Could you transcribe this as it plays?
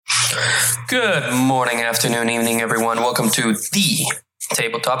Good morning, afternoon, evening, everyone. Welcome to the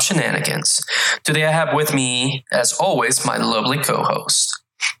Tabletop Shenanigans. Today I have with me, as always, my lovely co-host.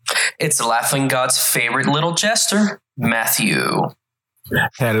 It's the Laughing God's favorite little jester, Matthew.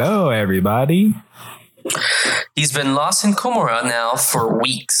 Hello, everybody. He's been lost in Komora now for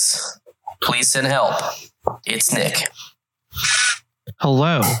weeks. Please send help. It's Nick.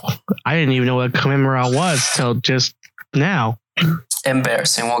 Hello. I didn't even know what Komora was till just now.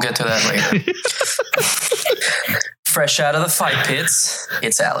 Embarrassing. We'll get to that later. Fresh out of the fight pits,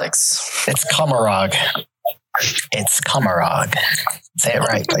 it's Alex. It's Komarog. It's Komarog. Say it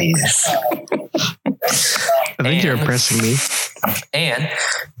right, please. I think you're impressing me. And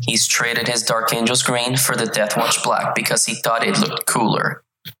he's traded his Dark Angels green for the Deathwatch black because he thought it looked cooler.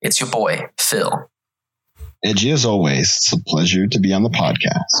 It's your boy, Phil. Edgy as always. It's a pleasure to be on the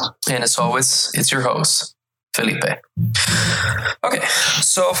podcast. And as always, it's your host, Felipe. Okay,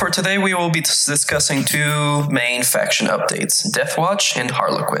 so for today we will be discussing two main faction updates, Deathwatch and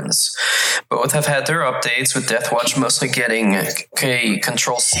Harlequins. Both have had their updates, with Deathwatch mostly getting a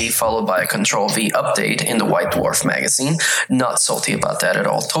Control-C followed by a Control-V update in the White Dwarf magazine. Not salty about that at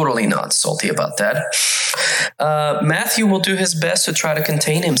all. Totally not salty about that. Matthew will do his best to try to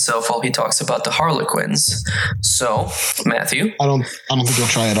contain himself while he talks about the Harlequins. So, Matthew? I don't think he'll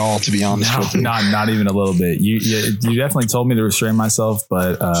try at all, to be honest with you. Not even a little bit. You definitely told me to restrain myself,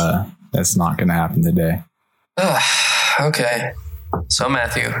 but that's not going to happen today. Okay. So,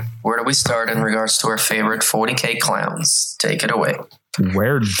 Matthew, where do we start in regards to our favorite 40k clowns? Take it away.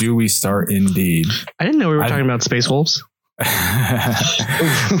 Where do we start, indeed? I didn't know we were talking about Space Wolves.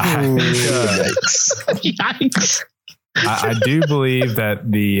 Yikes. I do believe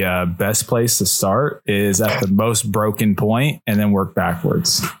that the best place to start is at the most broken point and then work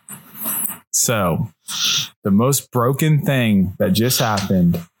backwards. So, the most broken thing that just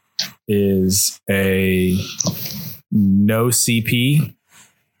happened is a no CP.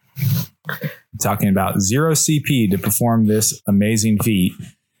 I'm talking about 0 CP to perform this amazing feat.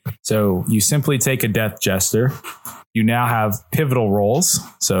 So you simply take a Death Jester. You now have pivotal roles.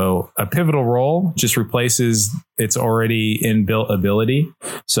 So a pivotal role just replaces its already inbuilt ability.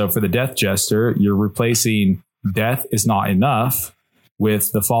 So for the Death Jester, you're replacing Death is not enough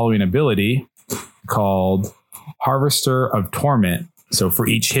with the following ability called Harvester of Torment. So for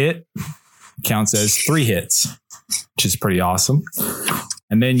each hit, it counts as 3 hits, which is pretty awesome.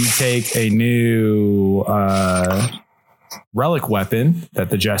 And then you take a new relic weapon that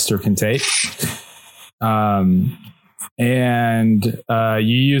the Jester can take. And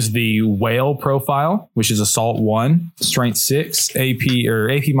you use the Whale profile, which is Assault 1, Strength 6, AP or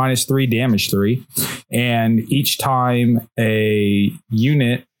AP minus 3, Damage 3. And each time a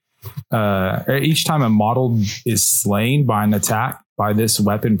unit, or each time a model is slain by an attack by this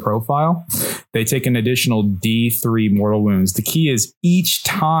weapon profile, they take an additional D3 mortal wounds. The key is each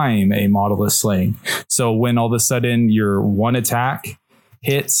time a model is slain. So when all of a sudden your one attack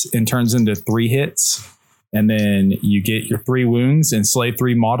hits and turns into 3 hits, and then you get your 3 wounds and slay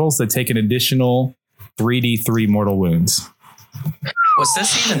 3 models that take an additional 3d3 mortal wounds. Was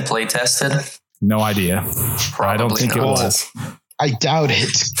this even play tested? No idea. Probably I don't think not. it was. I doubt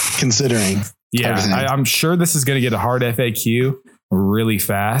it, considering. Yeah, I'm sure this is going to get a hard FAQ really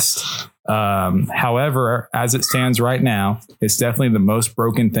fast. However, as it stands right now, it's definitely the most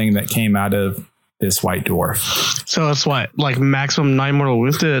broken thing that came out of this White Dwarf. So it's what, like maximum 9 mortal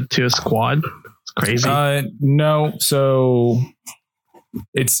wounds to a squad? It's crazy. No, so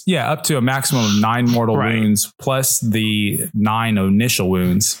it's up to a maximum of 9 mortal wounds plus the 9 initial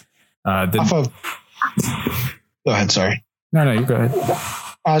wounds. Go ahead, sorry. No, you go ahead.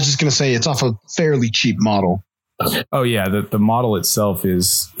 I was just going to say it's off a fairly cheap model. Oh yeah, the model itself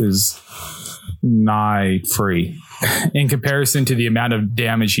is nigh free in comparison to the amount of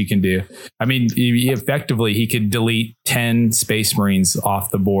damage he can do. I mean, effectively, he could delete 10 Space Marines off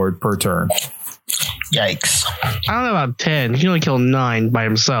the board per turn. Yikes. I don't know about 10. He can only kill 9 by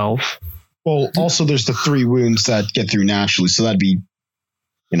himself. Well, also there's the 3 wounds that get through naturally, so that'd be,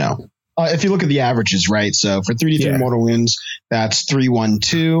 if you look at the averages, right? So for 3d3 mortal wounds, that's 3, 1,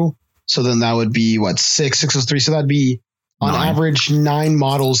 2. So then that would be 6 is 3. So that'd be on average 9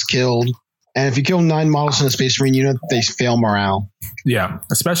 models killed. And if you kill 9 models in a Space Marine unit, they fail morale. Yeah,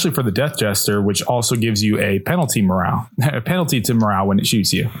 especially for the Death Jester, which also gives you a penalty to morale when it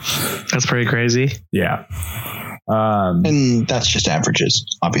shoots you. That's pretty crazy. Yeah. And that's just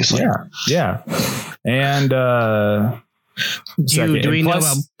averages, obviously. Yeah. And do we know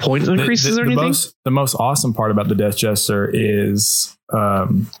about point increases or anything? The most awesome part about the Death Jester is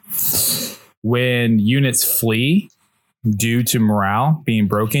when units flee, due to morale being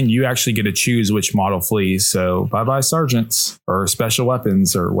broken, you actually get to choose which model flees. So bye-bye sergeants or special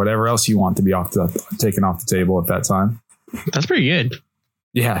weapons or whatever else you want to be taken off the table at that time. That's pretty good.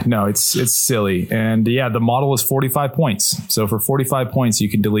 Yeah, no, it's silly. And yeah, the model is 45 points. So for 45 points, you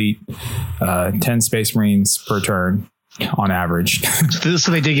can delete 10 Space Marines per turn on average.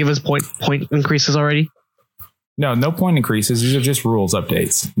 So they did give us point increases already? No point increases. These are just rules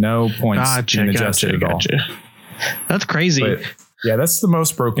updates. No points being adjusted at all. That's crazy. But yeah, that's the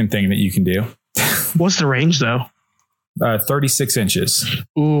most broken thing that you can do. What's the range though? 36 inches.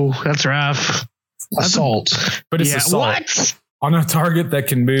 Ooh, that's rough. Assault. But it's assault. What? On a target that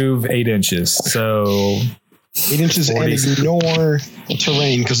can move 8 inches. So 8 inches 40. And ignore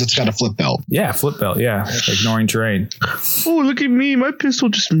terrain because it's got a flip belt. Yeah, flip belt. Yeah, ignoring terrain. Oh, look at me. My pistol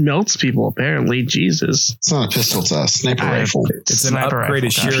just melts people, apparently. Jesus. It's not a pistol, it's a sniper rifle. It's an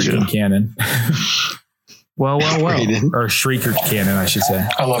upgraded Shuriken cannon. Well. Or Shrieker cannon, I should say.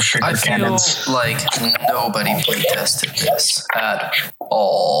 I love Shrieker cannons. I feel like nobody playtested this at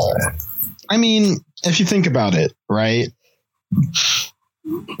all. I mean, if you think about it, right?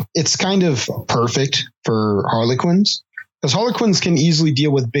 It's kind of perfect for Harlequins because Harlequins can easily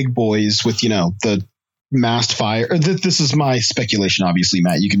deal with big boys with, the massed fire. This is my speculation, obviously,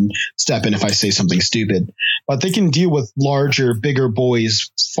 Matt. You can step in if I say something stupid, but they can deal with larger, bigger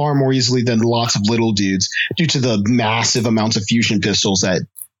boys far more easily than lots of little dudes due to the massive amounts of fusion pistols that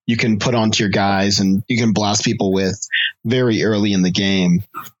you can put onto your guys and you can blast people with very early in the game.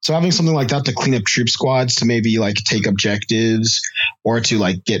 So having something like that to clean up troop squads to maybe like take objectives or to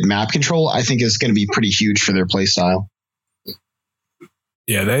like get map control, I think is going to be pretty huge for their play style.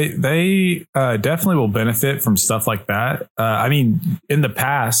 Yeah, they definitely will benefit from stuff like that. I mean, in the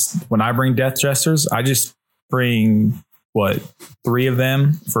past, when I bring Death Jesters, I just bring 3 of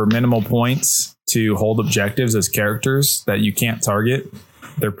them for minimal points to hold objectives as characters that you can't target.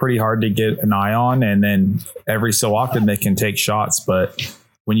 They're pretty hard to get an eye on, and then every so often they can take shots. But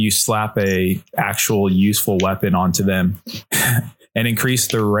when you slap a actual useful weapon onto them and increase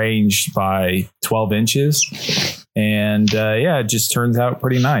the range by 12 inches, and it just turns out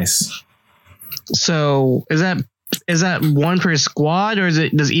pretty nice. So is that one per squad, or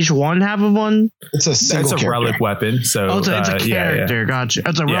does each one have a one? It's a relic weapon. So it's a character. Yeah. Gotcha.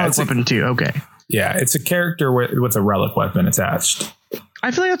 It's a relic weapon too. Okay. Yeah, it's a character with a relic weapon attached. I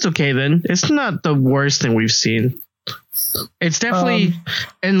feel like that's okay then. It's not the worst thing we've seen. It's definitely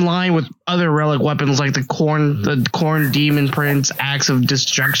in line with other relic weapons like the Corn Demon Prince, Axe of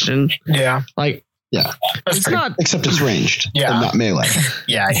Destruction. Yeah. It's not, except it's ranged. Yeah. And not melee.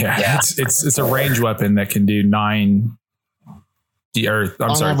 Yeah. It's a range weapon that can do 9. Or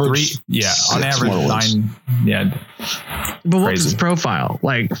I'm sorry, average, 3. Yeah, on average 9. Yeah. But what's its profile?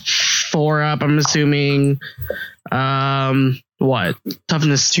 Like 4 up, I'm assuming. What?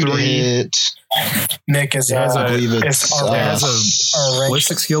 Toughness 2 3. to hit. Nick is it has a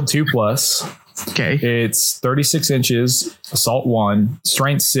ballistic skill 2+. Okay. It's 36 inches, assault 1,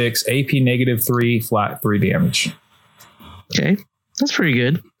 strength 6, AP -3, flat 3 damage. Okay, that's pretty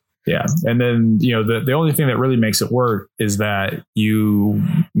good. Yeah, and then the only thing that really makes it work is that you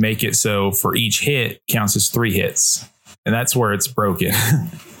make it so for each hit counts as 3 hits, and that's where it's broken.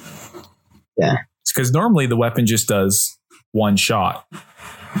 Yeah, because normally the weapon just does 1 shot,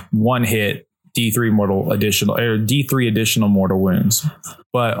 1 hit, D3 additional mortal wounds.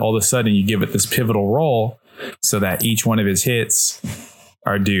 But all of a sudden you give it this pivotal roll so that each one of his hits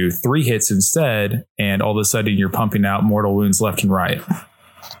are do 3 hits instead, and all of a sudden you're pumping out mortal wounds left and right.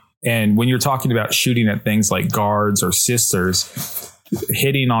 And when you're talking about shooting at things like guards or sisters,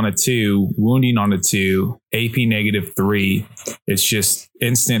 hitting on a 2, wounding on a 2, AP -3, it's just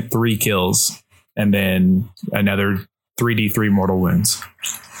instant 3 kills and then another 3d3 mortal wounds.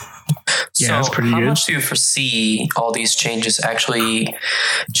 Yeah, so that's pretty good. How much do you foresee all these changes actually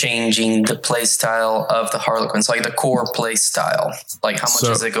changing the play style of the Harlequins, like the core play style? Like how much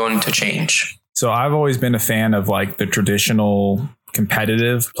is it going to change? So I've always been a fan of like the traditional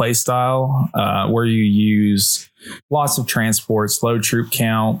competitive play style where you use lots of transports, low troop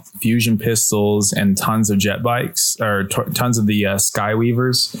count, fusion pistols, and tons of jet bikes or tons of the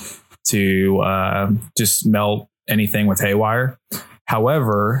Skyweavers to just melt anything with haywire.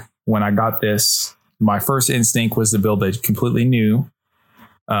 However, when I got this, my first instinct was to build a completely new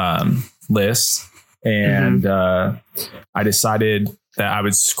list. And I decided that I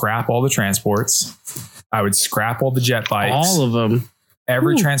would scrap all the transports. I would scrap all the jet bikes. All of them.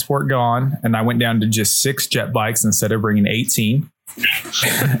 Every transport gone. And I went down to just 6 jet bikes instead of bringing 18.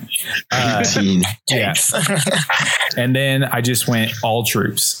 18. Yeah. And then I just went all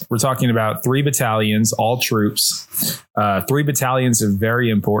troops. We're talking about 3 battalions, all troops. 3 battalions are very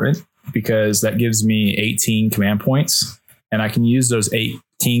important because that gives me 18 command points. And I can use those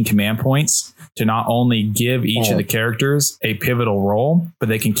 18 command points to not only give each of the characters a pivotal role, but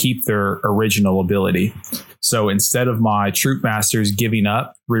they can keep their original ability. So instead of my troop masters giving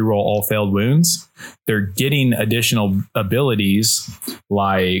up reroll all failed wounds, they're getting additional abilities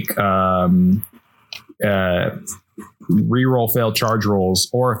like reroll failed charge rolls,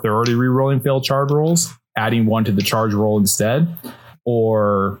 or if they're already rerolling failed charge rolls, adding 1 to the charge roll instead.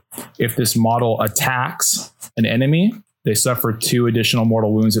 Or if this model attacks an enemy, they suffer 2 additional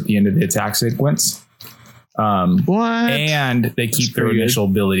mortal wounds at the end of the attack sequence. What? And they keep their initial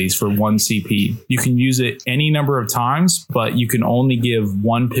abilities for 1 CP. You can use it any number of times, but you can only give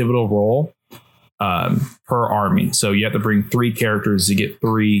 1 pivotal roll per army. So you have to bring 3 characters to get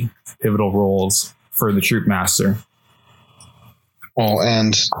 3 pivotal rolls for the troop master. Well,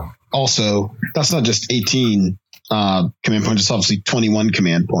 and also that's not just 18 command points; it's obviously 21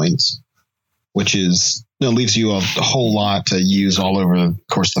 command points, which is leaves you a whole lot to use all over the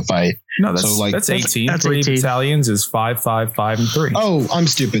course of the fight. No, that's 18. That's 3 18. Battalions is 5, 5, 5, and 3. Oh, I'm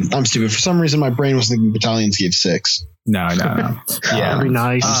stupid. For some reason, my brain was thinking battalions gave 6. No. Yeah, that'd be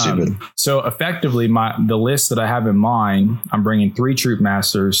nice. I'm stupid. So effectively, the list that I have in mind, I'm bringing 3 troop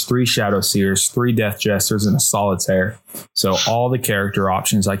masters, 3 shadow seers, 3 death jesters, and a solitaire. So all the character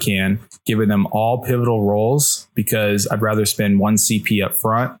options I can, giving them all pivotal roles because I'd rather spend 1 CP up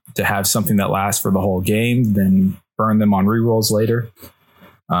front to have something that lasts for the whole game than burn them on rerolls later.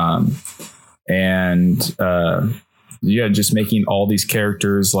 Just making all these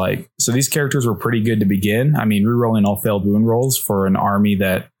characters so these characters were pretty good to begin. I mean, rerolling all failed wound rolls for an army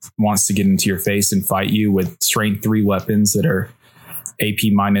that wants to get into your face and fight you with strength 3 weapons that are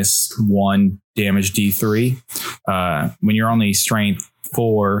AP -1 damage D3. When you're only strength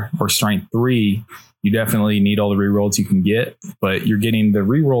 4 or strength 3, you definitely need all the rerolls you can get, but you're getting the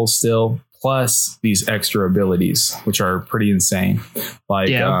rerolls still plus these extra abilities, which are pretty insane.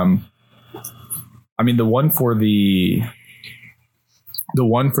 The one for the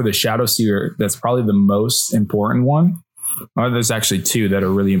Shadow Seer, that's probably the most important one. There's actually 2 that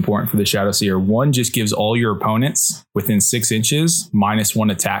are really important for the Shadow Seer. One just gives all your opponents within 6 inches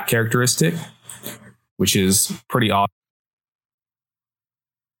 -1 attack characteristic, which is pretty awesome.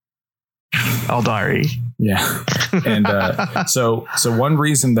 Eldari. Yeah. And so one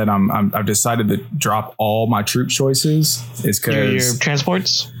reason that I've decided to drop all my troop choices is because your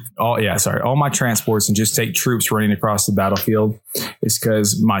transports. All my transports and just take troops running across the battlefield is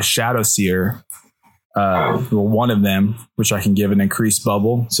because my Shadow Seer, one of them, which I can give an increased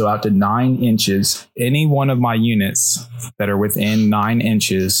bubble. So out to 9 inches, any one of my units that are within 9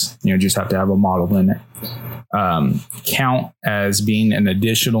 inches, just have to have a model in it, count as being an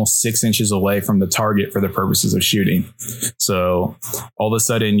additional 6 inches away from the target for the purposes of shooting. So all of a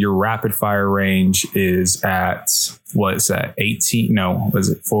sudden your rapid fire range is at, 18? No, was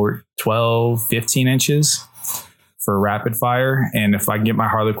it 12, 15 inches for rapid fire? And if I can get my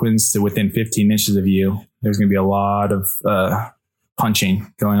Harlequins to within 15 inches of you, there's going to be a lot of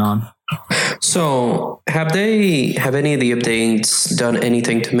punching going on. So have any of the updates done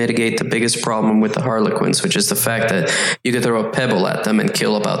anything to mitigate the biggest problem with the Harlequins, which is the fact that you can throw a pebble at them and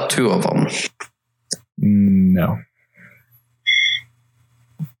kill about 2 of them? No.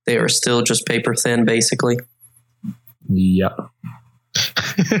 They are still just paper thin, basically. Yep.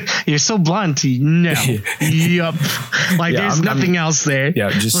 You're so blunt. No. Yep. There's nothing else there. Yeah,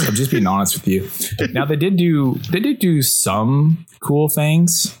 I'm just being honest with you. Now they did do some cool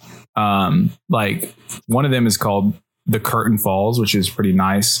things. One of them is called the Curtain Falls, which is pretty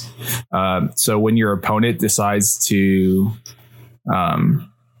nice. So when your opponent decides to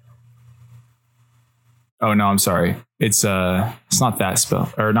oh no, I'm sorry. It's not that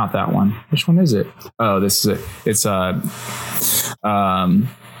spell, or not that one. Which one is it? Oh, this is it. It's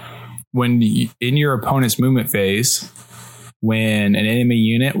when in your opponent's movement phase, when an enemy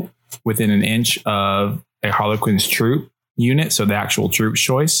unit within an inch of a Harlequin's troop unit, so the actual troop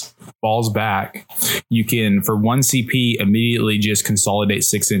choice, falls back, you can, for 1 CP, immediately just consolidate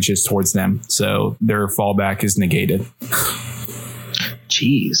 6 inches towards them. So their fallback is negated.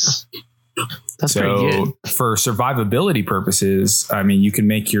 Jeez. That's pretty good. For survivability purposes, I mean, you can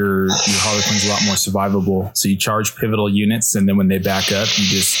make your Harlequins a lot more survivable. So you charge pivotal units, and then when they back up, you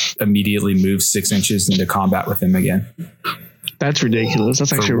just immediately move 6 inches into combat with them again. That's ridiculous.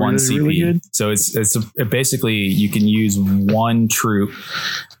 That's actually really, really good. So it's basically you can use 1 troop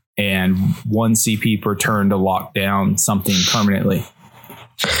and 1 CP per turn to lock down something permanently.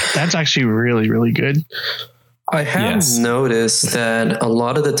 That's actually really, really good. I have noticed that a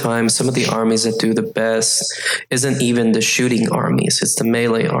lot of the time, some of the armies that do the best isn't even the shooting armies; it's the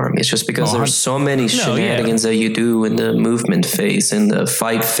melee armies. Just because there's so many shenanigans that you do in the movement phase, in the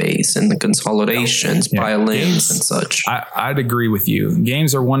fight phase, in the consolidations, pile-ins, and such. I'd agree with you.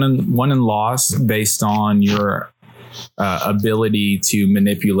 Games are won and lost based on your ability to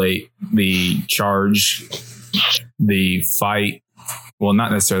manipulate the charge, the fight. Well,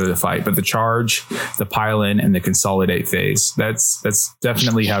 not necessarily the fight, but the charge, the pile-in, and the consolidate phase. That's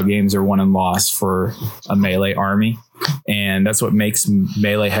definitely how games are won and lost for a melee army. And that's what makes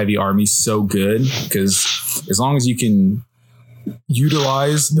melee heavy armies so good, because as long as you can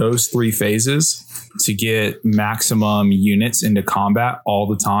utilize those 3 phases to get maximum units into combat all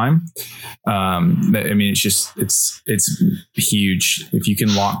the time, I mean, it's huge. If you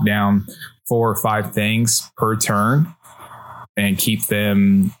can lock down 4 or 5 things per turn and keep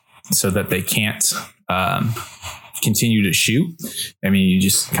them so that they can't continue to shoot, I mean, you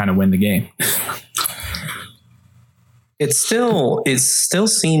just kind of win the game. It still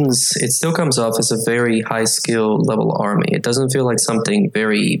comes off as a very high skill level army. It doesn't feel like something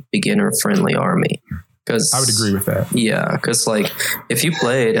very beginner friendly army. Because I would agree with that. Yeah, because like if you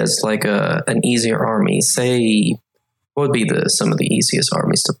play it as like an easier army, say. What would be some of the easiest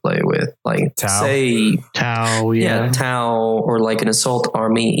armies to play with? Like Tau. Say Tau, Tau, or like an assault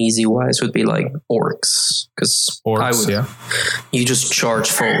army. Easy wise would be like orcs, because you just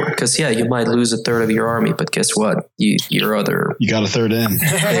charge forward. Because you might lose a third of your army, but guess what? You got a third in.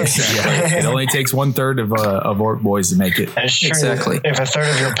 Exactly. It only takes 1/3 of orc boys to make it. That's true. Exactly. If a third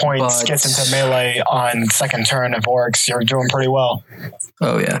of your points gets into melee on second turn of orcs, you're doing pretty well.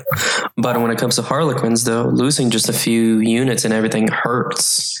 Oh yeah, but when it comes to Harlequins, though, losing just a few units and everything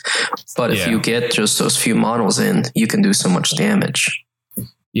hurts. But if you get just those few models in, you can do so much damage.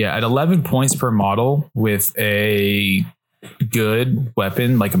 Yeah, at 11 points per model with a good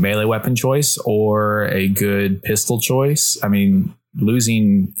weapon, like a melee weapon choice or a good pistol choice, I mean,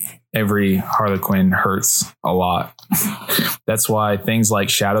 losing every Harlequin hurts a lot. That's why things like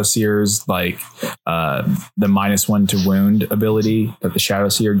Shadow Seers, like the -1 to wound ability that the Shadow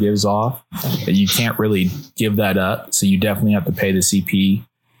Seer gives off, you can't really give that up. So you definitely have to pay the CP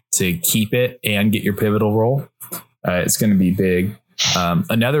to keep it and get your pivotal roll. It's going to be big.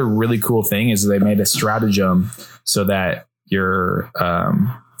 Another really cool thing is they made a stratagem so that your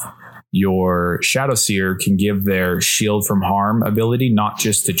Shadow Seer can give their shield from harm ability not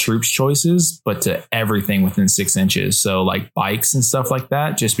just to troops choices, but to everything within 6 inches. So like bikes and stuff like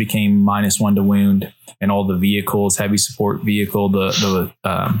that just became -1 to wound, and all the vehicles, heavy support vehicle, the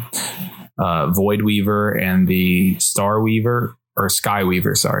Void Weaver and the Star Weaver or Sky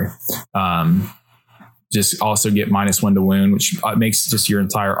Weaver, sorry, just also get -1 to wound, which makes just your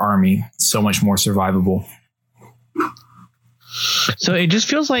entire army so much more survivable. So it just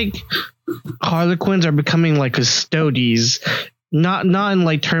feels like Harlequins are becoming like Custodes, not in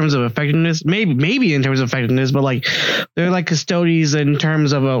like terms of effectiveness, maybe in terms of effectiveness, but like they're like Custodes in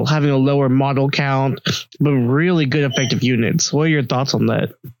terms of having a lower model count, but really good effective units. What are your thoughts on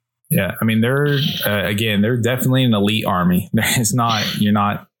that? Yeah, I mean, they're definitely an elite army. You're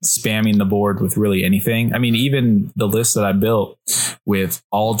not spamming the board with really anything. I mean, even the list that I built with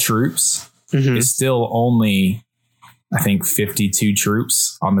all troops is still only, I think, 52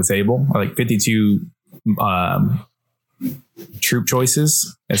 troops on the table, or like 52 troop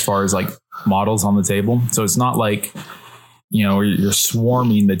choices as far as like models on the table. So it's not like, you're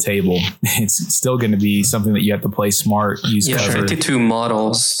swarming the table. It's still going to be something that you have to play smart, use cover. 52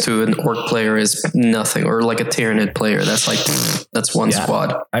 models to an orc player is nothing, or like a Tyranid player. That's one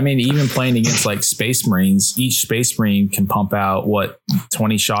squad. I mean, even playing against like Space Marines, each Space Marine can pump out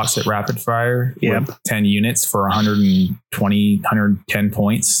 20 shots at rapid fire with 10 units for 110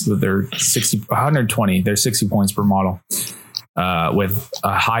 points. So they're 120. They're 60 points per model. With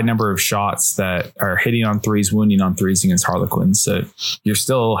a high number of shots that are hitting on 3s, wounding on 3s against Harlequins. So you're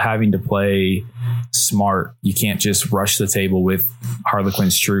still having to play smart. You can't just rush the table with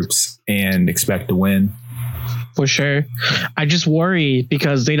Harlequins troops and expect to win. For sure. I just worry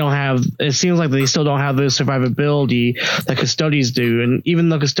because it seems like they still don't have the survivability that Custodes do. And even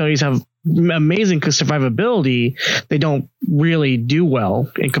though Custodes have amazing survivability, they don't really do well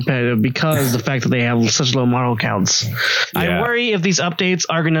in competitive because the fact that they have such low model counts. Yeah. I worry if these updates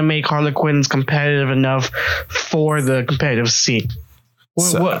are going to make Harlequins competitive enough for the competitive scene.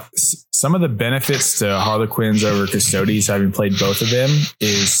 Some of the benefits to Harlequins over Custodes, having played both of them,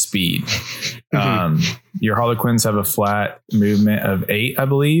 is speed. Your Harlequins have a flat movement of 8, I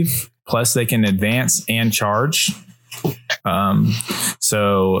believe. Plus, they can advance and charge.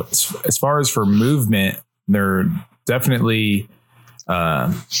 So, as far as for movement, they're definitely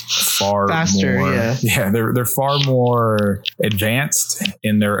far faster. More, yeah, they're far more advanced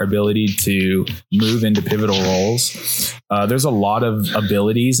in their ability to move into pivotal roles. There's a lot of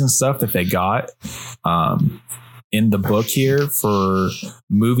abilities and stuff that they got in the book here for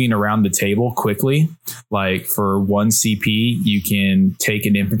moving around the table quickly. Like for 1 CP, you can take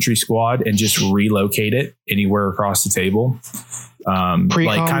an infantry squad and just relocate it anywhere across the table.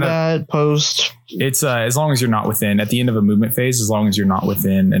 Pre-combat, post. It's as long as you're not within, at the end of a movement phase, as long as you're not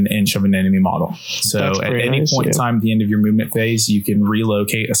within an inch of an enemy model. So at any point in time at the end of your movement phase, you can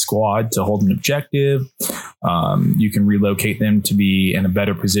relocate a squad to hold an objective. You can relocate them to be in a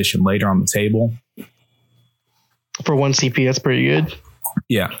better position later on the table. For 1 CP, that's pretty good.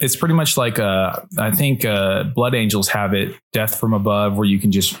 Yeah, it's pretty much like I think Blood Angels have it, Death from Above, where you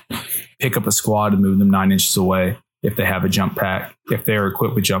can just pick up a squad and move them 9 inches away if they have a jump pack, if they're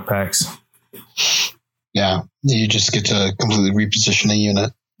equipped with jump packs. Yeah, you just get to completely reposition a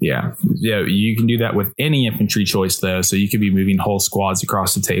unit. Yeah, you can do that with any infantry choice, though. So you could be moving whole squads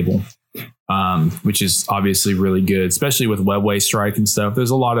across the table, which is obviously really good, especially with webway strike and stuff. There's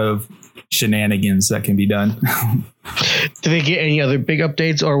a lot of shenanigans that can be done. Did they get any other big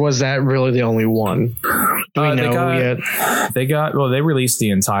updates, or was that really the only one? Do we know yet? They released the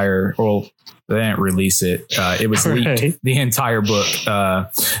entire, they didn't release it. It was leaked, the entire book.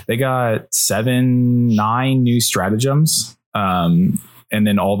 They got 9 new stratagems, and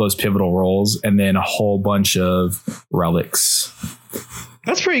then all those pivotal roles, and then a whole bunch of relics.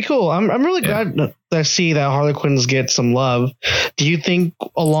 That's pretty cool. I'm really glad to see that Harlequins get some love. Do you think,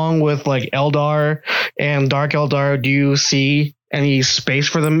 along with like Eldar and Dark Eldar, do you see any space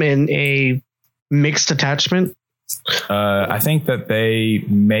for them in a mixed attachment? I think that they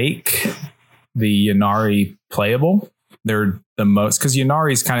make the Ynnari playable. They're the most, because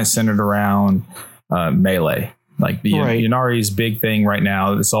Ynnari is kind of centered around melee. Like the Ynnari's big thing right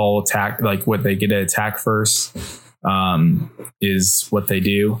now, it's all attack, like what they get to attack first is what they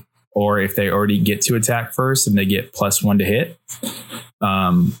do. Or if they already get to attack first and they get +1 to hit.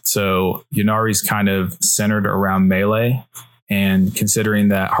 So Ynnari's kind of centered around melee. And considering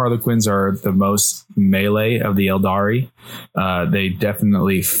that Harlequins are the most melee of the Eldari, they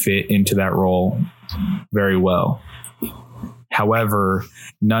definitely fit into that role very well. However,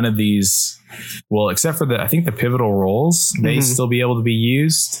 none of these, except for I think the pivotal roles, may still be able to be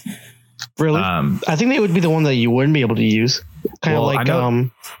used. Really? I think they would be the one that you wouldn't be able to use. Kind of like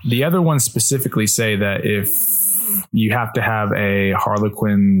the other ones specifically say that if you have to have a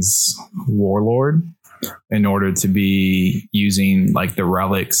Harlequin's warlord in order to be using like the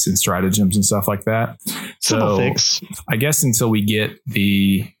relics and stratagems and stuff like that. So I guess until we get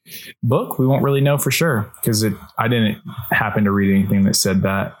the book, we won't really know for sure, because I didn't happen to read anything that said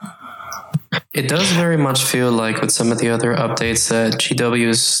that. It does very much feel like with some of the other updates that GW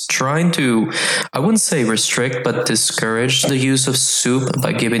is trying to, I wouldn't say restrict, but discourage the use of soup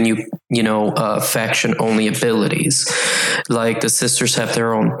by giving you, faction only abilities. Like the Sisters have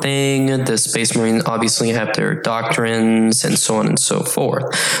their own thing, the Space Marines obviously have their doctrines, and so on and so forth.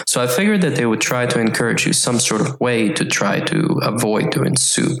 So I figured that they would try to encourage you some sort of way to try to avoid doing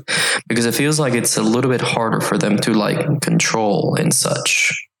soup, because it feels like it's a little bit harder for them to like control and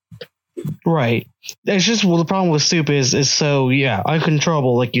such. Right. It's just, the problem with soup is so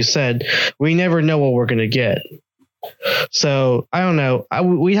uncontrollable. Like you said, we never know what we're gonna get. So I don't know.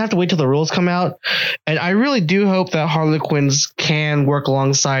 We have to wait till the rules come out, and I really do hope that Harlequins can work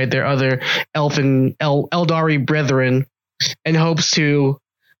alongside their other Eldari brethren, in hopes to,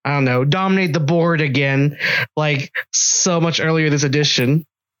 I don't know, dominate the board again, like so much earlier this edition.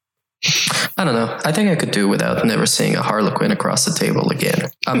 I don't know. I think I could do without never seeing a Harlequin across the table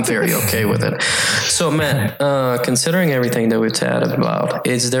again. I'm very okay with it. So, Matt, considering everything that we've chatted about,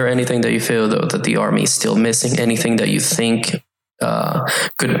 is there anything that you feel, though, that the army is still missing? Anything that you think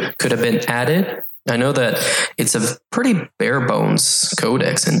could have been added? I know that it's a pretty bare bones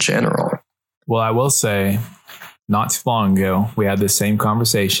codex in general. Well, I will say, not too long ago, we had this same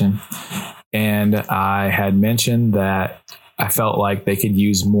conversation, and I had mentioned that I felt like they could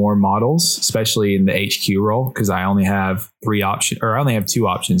use more models, especially in the HQ role, because I only have 2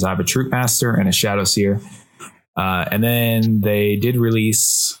 options. I have a Troop Master and a Shadow Seer. And then they did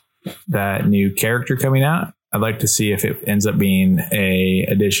release that new character coming out. I'd like to see if it ends up being a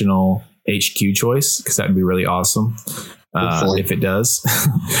additional HQ choice, because that'd be really awesome. if it does.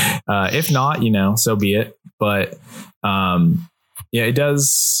 If not, so be it. But yeah,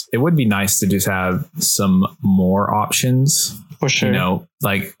 it would be nice to just have some more options. For sure.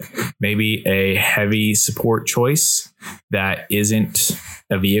 Like maybe a heavy support choice that isn't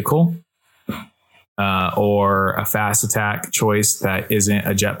a vehicle, or a fast attack choice that isn't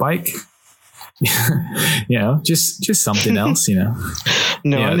a jet bike. Just something else,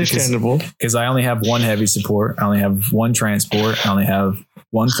 No, understandable. Because I only have one heavy support. I only have one transport. I only have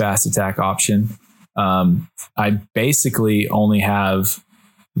one fast attack option. I basically only have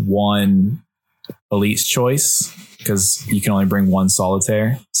one elite's choice because you can only bring one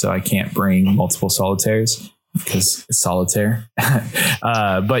solitaire. So I can't bring multiple solitaires because it's solitaire.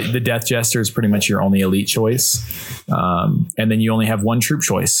 But the Death Jester is pretty much your only elite choice. And then you only have one troop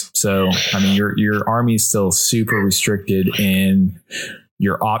choice. So, I mean, your army is still super restricted in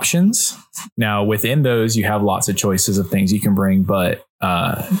your options. Now, within those, you have lots of choices of things you can bring, but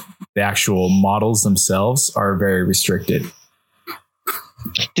the actual models themselves are very restricted.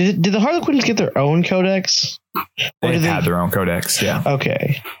 Did the Harlequins get their own codex? They had their own codex, yeah.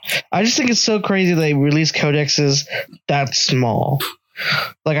 Okay. I just think it's so crazy they release codexes that small.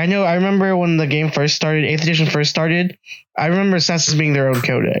 Like, I remember when the game first started, 8th edition first started, I remember Assassins being their own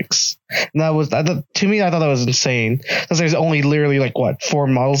codex. And I thought that was insane. Because there's only literally 4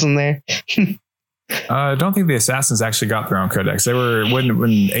 models in there. I don't think the Assassins actually got their own codex. They were when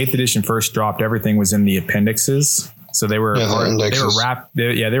 8th edition first dropped, everything was in the appendixes. So they were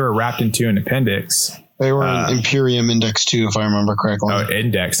wrapped into an appendix. They were in Imperium Index 2, if I remember correctly. Oh,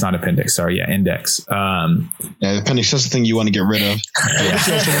 Index, not Appendix. Sorry, yeah, Index. The Appendix, that's the thing you want to get rid of. I guess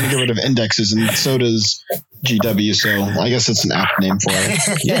you also want to get rid of indexes, and so does GW, so I guess it's an apt name for it.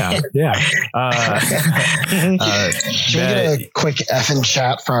 Yeah. Should we get a quick F in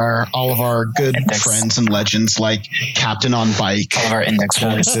chat for all of our good friends and legends like Captain on Bike? All of our index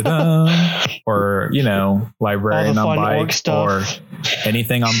boys. Or, Librarian on Bike, or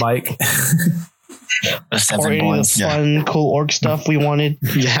anything on bike. Or any of the fun, cool orc stuff we wanted.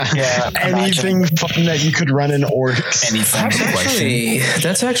 Yeah. Anything fun that you could run in orcs.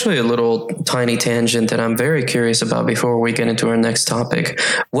 That's actually a little tiny tangent that I'm very curious about before we get into our next topic.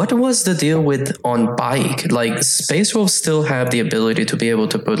 What was the deal with on bike? Like, Space Wolf still have the ability to be able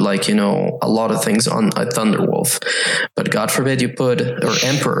to put a lot of things on a Thunderwolf, but God forbid you put, or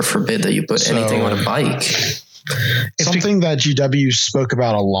Emperor forbid that you put anything on a bike. Something that GW spoke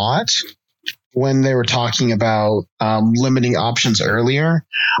about a lot when they were talking about limiting options earlier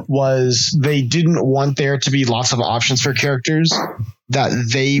was they didn't want there to be lots of options for characters that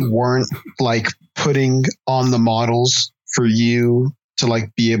they weren't putting on the models for you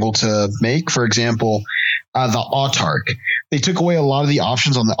to be able to make. For example, the Autarch. They took away a lot of the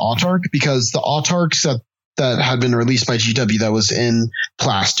options on the Autarch because the Autarchs that had been released by GW that was in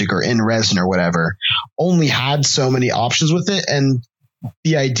plastic or in resin or whatever only had so many options with it. And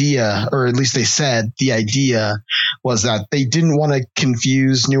the idea, or at least they said the idea, was that they didn't want to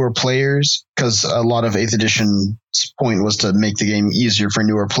confuse newer players because a lot of 8th edition's point was to make the game easier for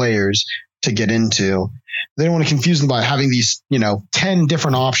newer players to get into. They didn't want to confuse them by having these, 10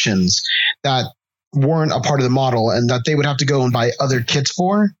 different options that weren't a part of the model and that they would have to go and buy other kits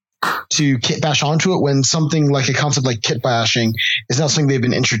for to kit bash onto it, when something like a concept like kit bashing is not something they've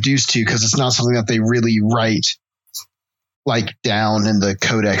been introduced to because it's not something that they really write down in the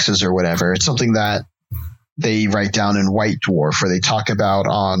codexes or whatever. It's something that they write down in White Dwarf, or they talk about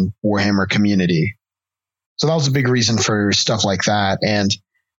on Warhammer Community. So that was a big reason for stuff like that. And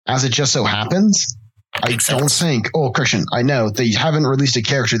as it just so happens, I don't think, Christian, I know they haven't released a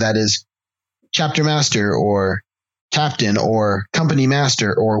character that is chapter master or captain or company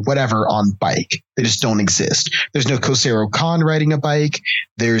master or whatever on bike. They just don't exist. There's no Kosero Khan riding a bike.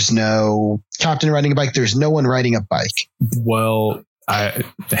 There's no captain riding a bike. There's no one riding a bike. Well, I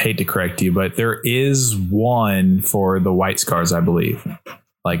hate to correct you, but there is one for the White Scars, I believe.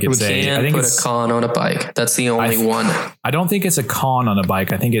 I think it's a Khan on a bike. That's the only one. I don't think it's a Khan on a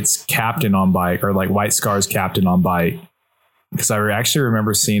bike. I think it's captain on bike, or White Scars captain on bike. Because I actually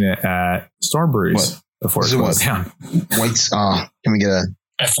remember seeing it at Stormbrews. Before it goes down. Can we get a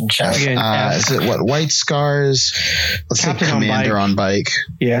F in chat? Is it White Scars? Let's say Commander on bike.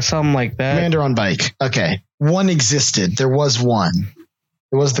 Yeah, something like that. Commander on bike. Okay. One existed. There was one.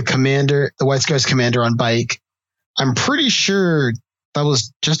 It was the White Scars Commander on bike. I'm pretty sure that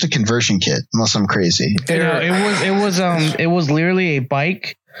was just a conversion kit, unless I'm crazy. It was literally a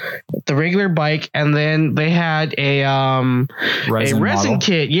bike, the regular bike, and then they had a resin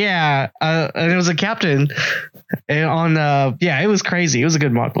kit, and it was a captain. And it was crazy. It was a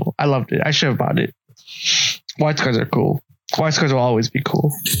good model. I loved it. I should have bought it. White Scars are cool. White Scars will always be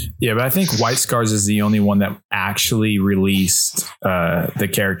cool. Yeah, but I think White Scars is the only one that actually released the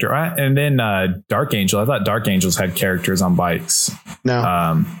character. And then Dark Angel. I thought Dark Angels had characters on bikes.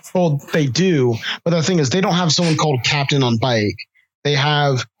 No. Well, they do. But the thing is, they don't have someone called Captain on bike. They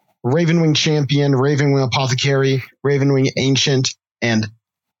have Ravenwing Champion, Ravenwing Apothecary, Ravenwing Ancient, and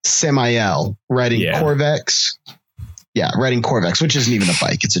Samael riding Corvex. Yeah, riding Corvex, which isn't even a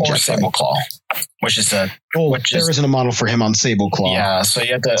bike; it's a jet Sable Claw, which is a. There isn't a model for him on Sable Claw. Yeah, so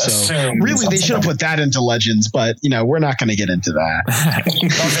you have to assume. Really, they should have put that into Legends, but we're not going to get into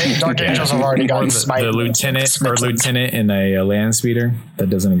that. Dark Angels have already got the lieutenant in a land speeder that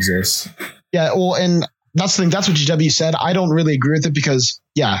doesn't exist. Yeah, well, and that's the thing. That's what GW said. I don't really agree with it because,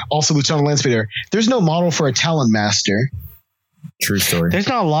 also Lieutenant Landspeeder. There's no model for a Talon Master. True story. There's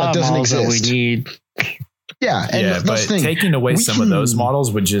not a lot of models that we need. Yeah, and but taking away some of those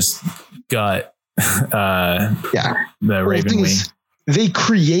models would just gut the Raven Wing. They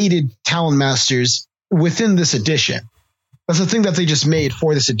created Talon Masters within this edition. That's the thing that they just made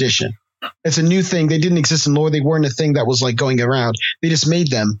for this edition. It's a new thing. They didn't exist in lore. They weren't a thing that was like going around. They just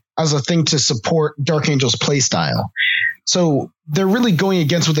made them as a thing to support Dark Angel's playstyle. So they're really going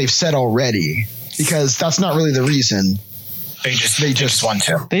against what they've said already because that's not really the reason. They just want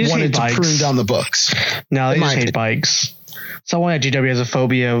to. They just wanted hate to prune down the books. No, they just hate bikes. Someone at GW has a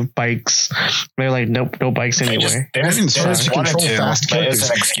phobia of bikes. They're like, nope, no bikes anywhere. They just control fast characters.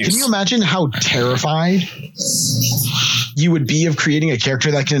 Can you imagine how terrified you would be of creating a character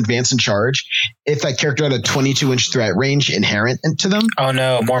that can advance and charge if that character had a 22-inch threat range inherent into them? Oh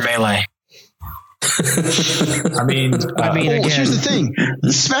no, more melee. I mean, again, here's the thing: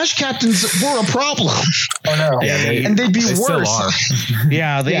 Smash Captains were a problem. Oh no, and they'd be worse.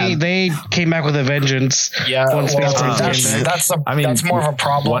 They came back with a vengeance. Yeah, that's more of a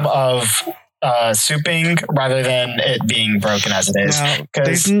problem of souping rather than it being broken as it is.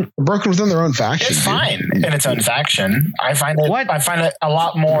 Because broken within their own faction. It's fine in its own faction. I find it a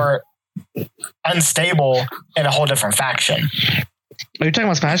lot more unstable in a whole different faction. Are you talking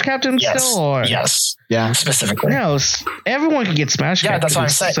about Smash Captains still? Or? Yes. Yeah. Specifically. No, everyone can get Smash Captains. Yeah, that's what I'm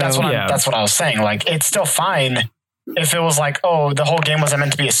saying. So, that's what I was saying. Like, it's still fine if it was like, oh, the whole game wasn't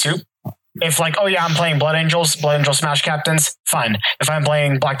meant to be a soup. If like, oh yeah, I'm playing Blood Angel Smash Captains, fine. If I'm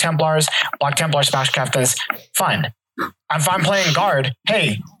playing Black Templar Smash Captains, fine. If I'm playing Guard,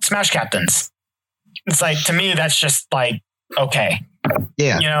 hey, Smash Captains. It's like, to me, that's just like, okay.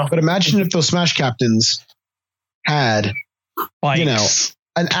 Yeah. But imagine if those Smash Captains had bikes.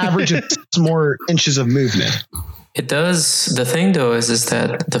 An average of more inches of movement. It does. The thing though is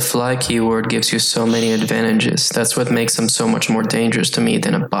that the fly keyword gives you so many advantages. That's what makes them so much more dangerous to me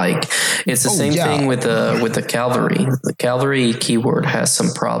than a bike. It's the same thing with the cavalry. The cavalry keyword has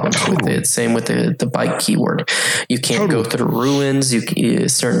some problems with it. Same with the bike keyword. You can't go through ruins. A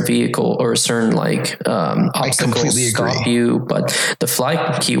certain vehicle or certain obstacles stop you. But the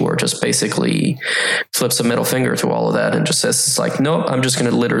fly keyword just basically flips a middle finger to all of that and just says, it's like, nope, I'm just going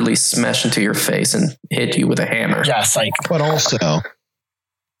to literally smash into your face and hit you with a hammer. Yes, but also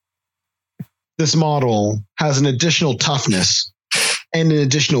this model has an additional toughness and an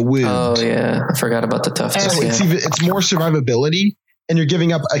additional wound. Oh yeah, I forgot about the toughness. So it's more survivability, and you're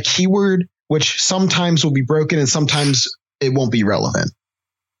giving up a keyword which sometimes will be broken and sometimes it won't be relevant.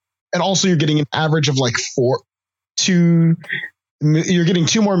 And also, you're getting an average of like 2. You're getting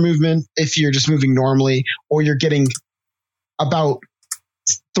 2 more movement if you're just moving normally, or you're getting about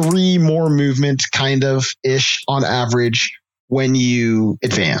 3 more movement kind of ish on average when you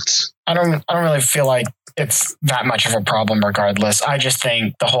advance. I don't really feel like it's that much of a problem regardless. I just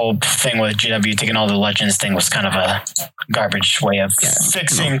think the whole thing with GW taking all the Legends thing was kind of a garbage way of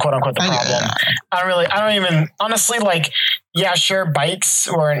fixing quote unquote the problem. I don't even honestly sure,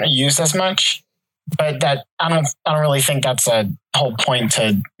 bikes weren't used as much, but that I don't really think that's a whole point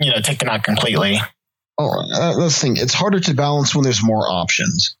to take them out completely. Oh, that's the thing. It's harder to balance when there's more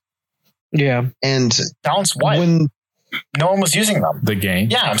options. Yeah. And balance what? When no one was using them. The game.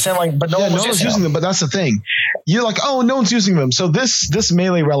 Yeah, I'm saying but no one was using them. But that's the thing. You're like, oh, no one's using them. So this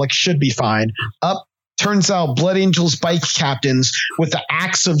melee relic should be fine. Turns out Blood Angels bike captains with the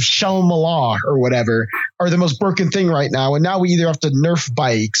axe of Shalmalah or whatever are the most broken thing right now. And now we either have to nerf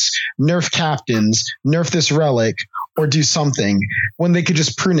bikes, nerf captains, nerf this relic, or do something when they could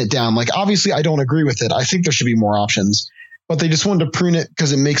just prune it down. Like, obviously, I don't agree with it. I think there should be more options. But they just wanted to prune it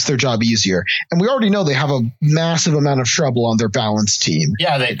because it makes their job easier. And we already know they have a massive amount of trouble on their balance team.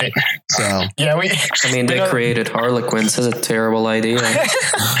 Yeah, they so yeah, they created Harlequins. That's a terrible idea.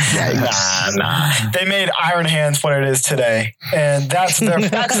 Nah. They made Iron Hands what it is today, and that's their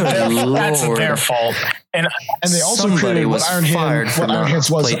fault. And they also Somebody created was what Iron fired for not Hands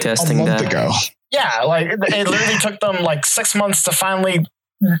was a playtesting month that. ago. yeah, like it literally took them like 6 months to finally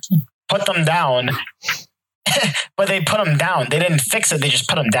put them down. But they put them down. They didn't fix it. They just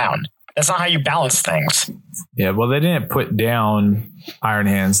put them down. That's not how you balance things. Yeah, well, they didn't put down Iron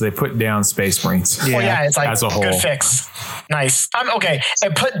Hands. They put down Space Marines. Yeah, it's like as a whole. good fix. Nice. Okay.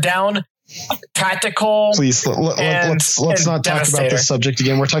 It put down tactical. Please let's not talk about this subject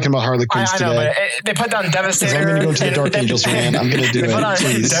again. We're talking about Harlequins I know, today. but they put down Devastator. I'm going to go into the Dark Angels rant. I'm going to do They put on it.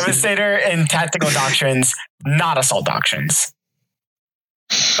 Please. Devastator and tactical doctrines, not assault doctrines.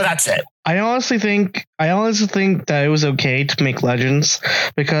 But that's it. I honestly think that it was okay to make Legends,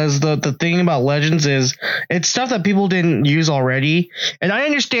 because the thing about Legends is it's stuff that people didn't use already. And I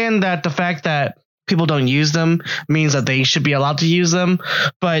understand that the fact that people don't use them means that they should be allowed to use them.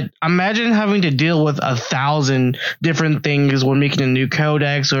 But imagine having to deal with 1,000 different things when making a new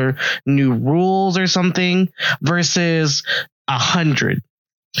codex or new rules or something versus 100.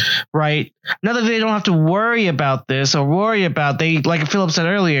 Right now that they don't have to worry about this or like Philip said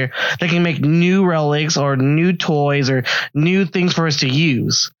earlier, they can make new relics or new toys or new things for us to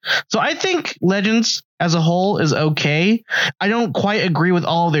use. So I think Legends as a whole is okay. I don't quite agree with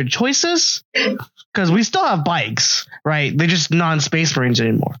all of their choices because we still have bikes, right? They're just non-Space Marines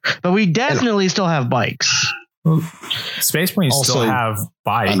anymore, but we definitely still have bikes. Space Marines Also still have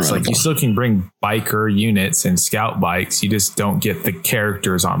bikes. Like, you unrunnable. still can bring biker units and scout bikes. You just don't get the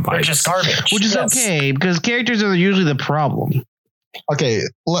characters on bikes. Which is garbage. Which is Yes. okay because characters are usually the problem. Okay,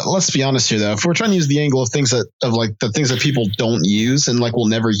 let's be honest here though. If we're trying to use the angle of things the things that people don't use and like will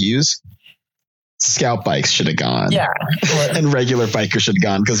never use, scout bikes should have gone. Yeah. And regular bikers should have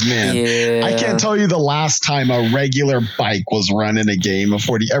gone because man, Yeah. I can't tell you the last time a regular bike was run in a game of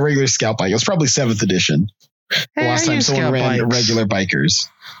a regular scout bike. It was probably 7th edition. The Hey, last I time use someone scout ran bikes. regular bikers.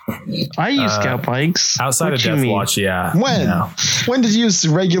 I use scout bikes. Outside What of you Death mean? Watch, yeah. When? No. When did you use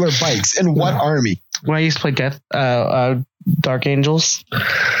regular bikes? In what army? When I used to play Dark Angels.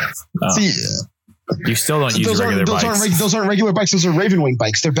 Oh. See, You still don't use regular bikes. those aren't regular bikes. Those are Ravenwing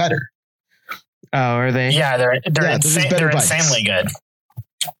bikes. They're better. Oh, are they? Yeah, they're this is better they're bikes. insanely good.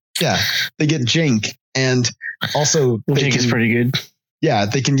 Yeah, they get Jink, and also they Jake is can, pretty good. yeah,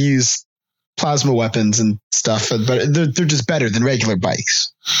 they can use plasma weapons and stuff, but they're just better than regular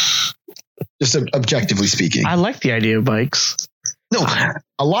bikes. Just objectively speaking. I like the idea of bikes. No,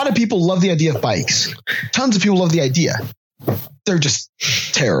 a lot of people love the idea of bikes. Tons of people love the idea. They're just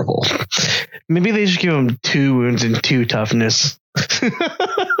terrible. Maybe they should give them 2 wounds and 2 toughness.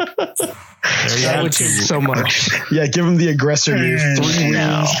 That would change so much. Yeah, give them the aggressor move. 3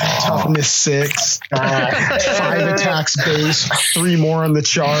 wounds, toughness 6, 5 attacks base, 3 more on the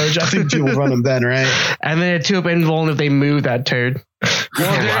charge. I think people run them then, right? And then a 2-up invuln if they move that turn.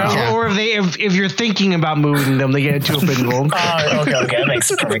 Or if you're thinking about moving them, they get a 2-up invuln. Okay, that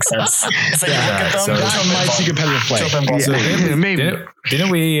makes perfect sense. So you look at them, so- That might see competitive play. So Yeah, maybe. Didn't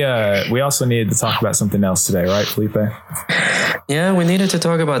we also needed to talk about something else today, right, Felipe? Yeah, we needed to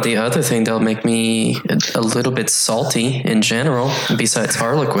talk about the other thing that'll make me a little bit salty in general. Besides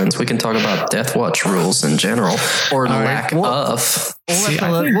Harlequins, we can talk about Death Watch rules in general, or lack of.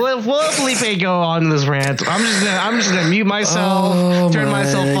 We'll let Felipe go on this rant. I'm just gonna mute myself, turn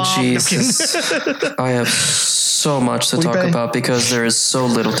myself off. Jesus. I have so much to talk Felipe? about because there is so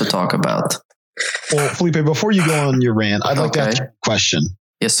little to talk about. Well, Felipe, before you go on your rant, I'd like to ask you a question.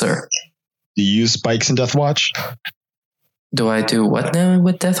 Yes, sir. Do you use bikes in Death Watch? Do I do what now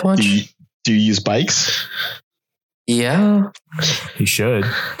with Death Watch? Do you use bikes? Yeah. He should.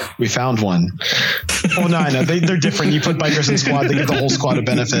 We found one. Oh no, I know they're different. You put bikers in squad, they get the whole squad a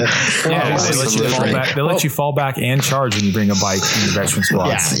benefit. Yeah, Well, they let it's you fall different. back. They let you fall back and charge when you bring a bike in your veteran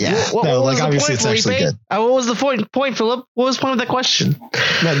squads. Yeah. What No, was like the obviously point, it's actually Felipe? good. What was the point, Philip? What was the point of that question?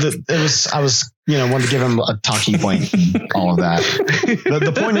 No, I was wanted to give him a talking point and all of that.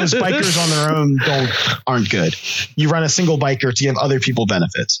 The point is bikers on their own aren't good. You run a single biker to give other people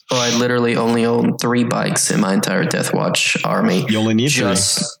benefits. Oh, I literally only own 3 bikes in my entire Death Watch army. You only need 3.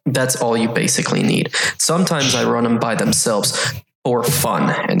 That's all you basically need. Sometimes I run them by themselves for fun,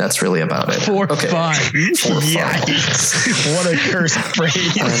 and that's really about it. For fun. For fun. Yikes. What a cursed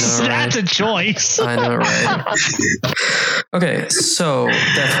phrase. I know, right? That's a choice. I know, right? Okay, so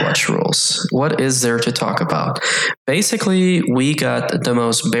Death Watch rules. What is there to talk about? Basically, we got the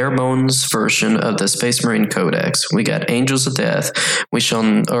most bare bones version of the Space Marine Codex. We got Angels of Death.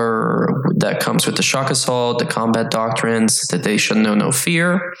 That comes with the Shock Assault, the combat doctrines, that they should know no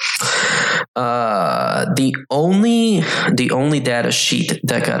fear. The only data sheet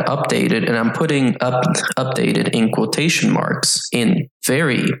that got updated, and I'm putting up updated in quotation marks, in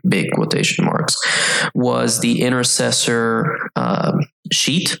very big quotation marks, was the intercessor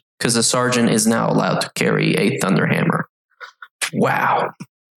sheet, because the sergeant is now allowed to carry a Thunderhammer. Wow.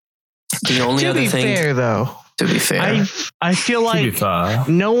 The only other thing, fair, though, to be fair, I feel like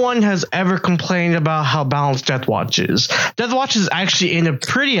no one has ever complained about how balanced Deathwatch is. Deathwatch is actually in a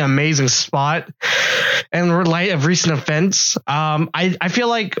pretty amazing spot in light of recent events. I feel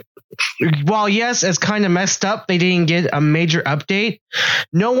like, while yes, it's kind of messed up, they didn't get a major update,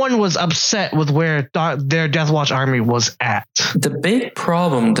 no one was upset with where their Deathwatch army was at. The big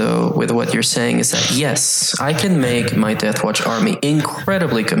problem, though, with what you're saying is that, yes, I can make my Deathwatch army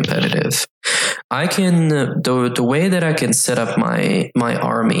incredibly competitive. I can, the way that I can set up my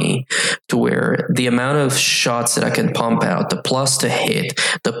army to where the amount of shots that I can pump out, the plus to hit,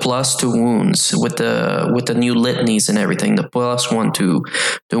 the plus to wounds with the new litanies and everything, the +1 to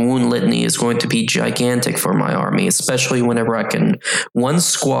the wound litany is going to be gigantic for my army, especially whenever one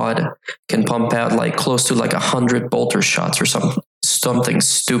squad can pump out like close to like 100 bolter shots or something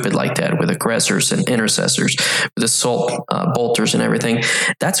stupid like that with aggressors and intercessors, with assault bolters and everything.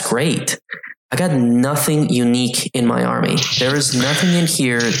 That's great. I got nothing unique in my army. There is nothing in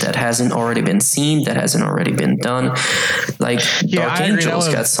here that hasn't already been seen, that hasn't already been done. Like Dark Angel's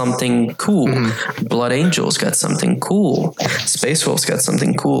got something cool. Mm-hmm. Blood Angel's got something cool. Space Wolf's got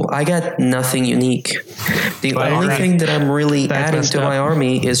something cool. I got nothing unique. The only thing that I'm really adding to my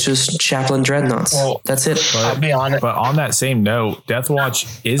army is just Chaplain Dreadnoughts. Well, that's it. I'll be honest. But on that same note,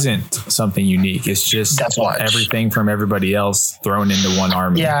 Deathwatch isn't something unique. It's just everything from everybody else thrown into one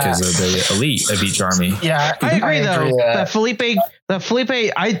army because of the elite of each army. Yeah, I agree though. That Felipe,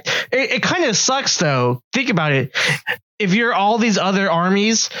 it kind of sucks though. Think about it. If you're all these other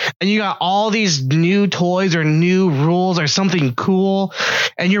armies and you got all these new toys or new rules or something cool,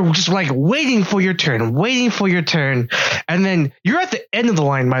 and you're just like waiting for your turn, and then you're at the end of the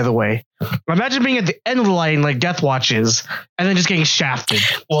line, by the way. Imagine being at the end of the line like Deathwatch is, and then just getting shafted.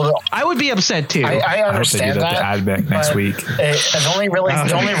 Well, I would be upset too. I understand that. To add back next week. The only real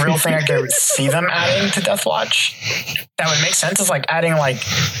thing I could see them adding to Deathwatch that would make sense is like adding like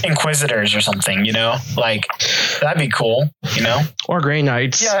Inquisitors or something, you know? Like that'd be cool, you know? Or Grey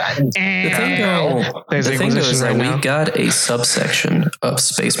Knights. Yeah. The thing though is that we got a subsection of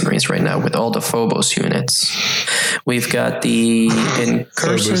Space Marines right now with all the Phobos units. We've got the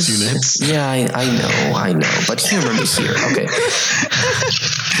Phobos units. Yeah, I know. But humor me here. Okay.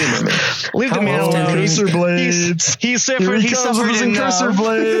 Humor me. Leave the man alone. Cursor blades. He's suffered in cursor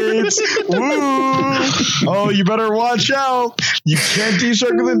blades. Woo! Oh, you better watch out. You can't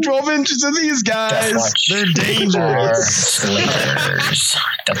destruct within 12 inches of these guys. They're dangerous.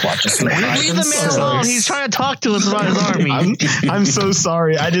 Deathwatch is Leave the man alone. He's trying to talk to us about his army. I'm so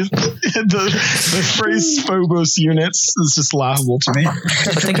sorry. I just the phrase Phobos units is just laughable to me.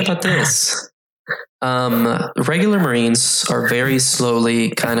 But think about this. Regular Marines are very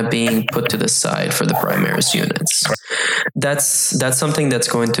slowly kind of being put to the side for the Primaris units. That's something that's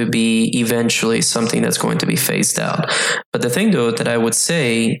going to be eventually something that's going to be phased out. But the thing though that I would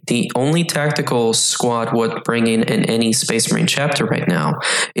say, the only tactical squad would bring in any Space Marine chapter right now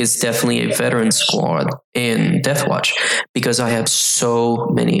is definitely a veteran squad in Deathwatch, because I have so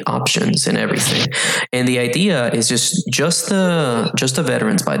many options and everything. And the idea is just the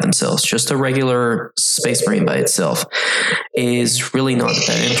veterans by themselves, just a regular Space Marine by itself is really not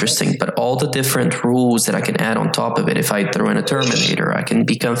that interesting. But all the different rules that I can add on top of it, if I throw in a Terminator, I can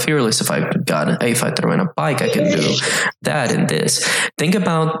become fearless. If I throw in a bike, I can do that and this. Think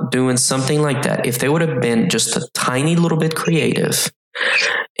about doing something like that. If they would have been just a tiny little bit creative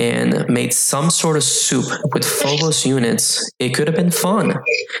and made some sort of soup with Phobos units, it could have been fun.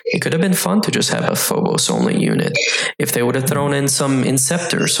 It could have been fun to just have a Phobos only unit. If they would have thrown in some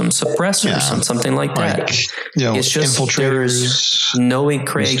Inceptors, some suppressors, something like that. You know, it's just there's no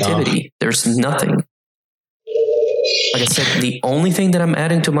creativity. There's nothing. Like I said, the only thing that I'm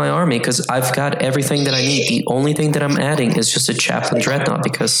adding to my army, because I've got everything that I need, the only thing that I'm adding is just a Chaplain Dreadnought,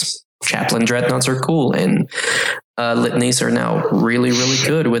 because Chaplain Dreadnoughts are cool, and litanies are now really, really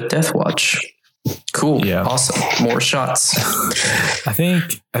good with Deathwatch. Cool. Yeah. Awesome. More shots. I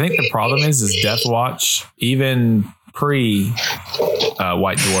think the problem is Deathwatch, even pre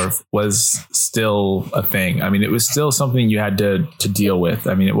White Dwarf, was still a thing. I mean, it was still something you had to deal with.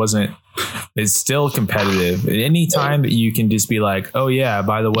 I mean, it's still competitive. At any time that you can just be like, oh yeah,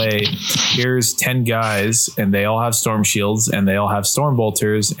 by the way, here's 10 guys and they all have storm shields and they all have storm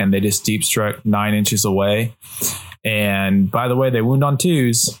bolters and they just deep struck 9 inches away. And by the way, they wound on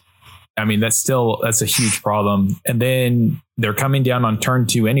 2s. I mean, that's a huge problem. And then they're coming down on turn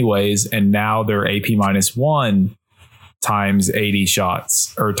 2 anyways, and now they're AP -1 times 80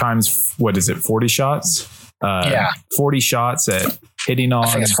 shots, or times, what is it, 40 shots? 40 shots at hitting on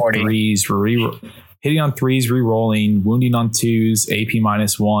threes, hitting on threes, re-rolling, wounding on 2s, AP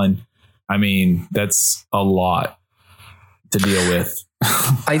 -1. I mean, that's a lot to deal with.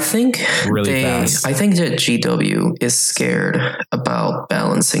 I think fast. I think that GW is scared about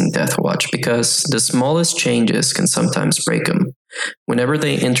balancing Deathwatch because the smallest changes can sometimes break them. Whenever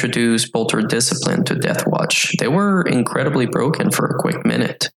they introduced Bolter Discipline to Deathwatch, they were incredibly broken for a quick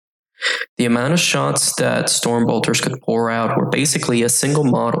minute. The amount of shots that Storm Bolters could pour out were basically a single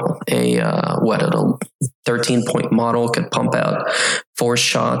model. A 13-point model could pump out 4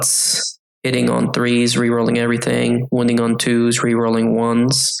 shots, hitting on 3s, rerolling everything, wounding on 2s, rerolling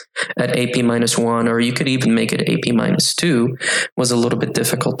 1s at AP -1, or you could even make it AP -2, was a little bit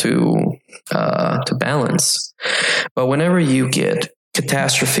difficult to balance. But whenever you get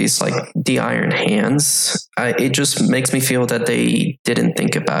catastrophes like the Iron Hands, it just makes me feel that they didn't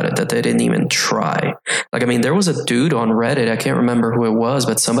think about it, that they didn't even try. Like, I mean, there was a dude on Reddit, I can't remember who it was,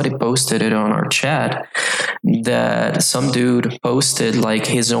 but somebody posted it on our chat, that some dude posted like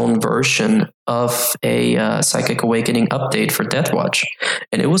his own version of a Psychic Awakening update for Deathwatch.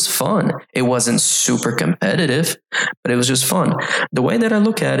 And it was fun. It wasn't super competitive, but it was just fun. The way that I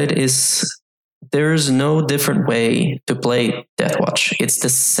look at it is there's no different way to play Deathwatch. It's the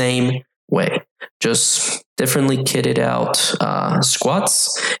same way, just differently kitted out squats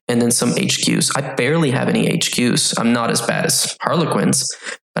and then some HQs. I barely have any HQs. I'm not as bad as Harlequins,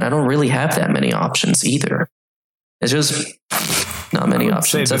 but I don't really have that many options either. It's just not many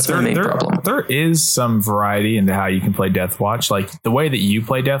options. That's my main problem. There is some variety into how you can play Deathwatch. Like the way that you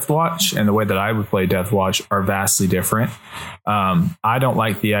play Deathwatch and the way that I would play Deathwatch are vastly different. I don't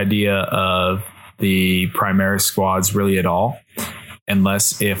like the idea of the Primaris squads really at all,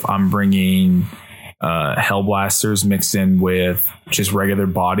 unless if I'm bringing Hellblasters mixed in with just regular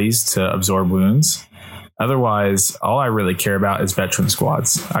bodies to absorb wounds. Otherwise, all I really care about is veteran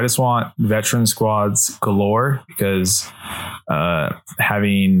squads. I just want veteran squads galore, because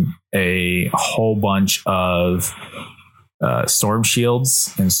having a whole bunch of storm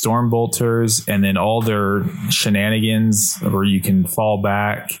shields and storm bolters, and then all their shenanigans where you can fall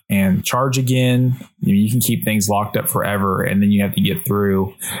back and charge again. You can keep things locked up forever, and then you have to get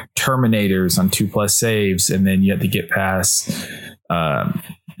through Terminators on 2+ saves, and then you have to get past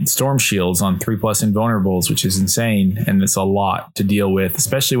storm shields on 3+ invulnerables, which is insane, and it's a lot to deal with,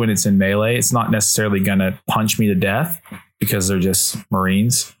 especially when it's in melee. It's not necessarily going to punch me to death because they're just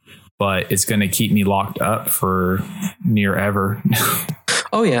Marines, but it's going to keep me locked up for near ever.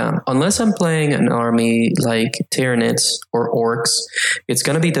 Oh yeah, unless I'm playing an army like Tyranids or Orcs, it's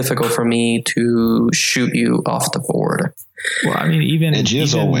going to be difficult for me to shoot you off the board. Well, I mean, even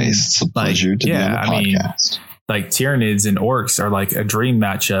as always, it's a pleasure to be on the podcast. Like Tyranids and Orcs are like a dream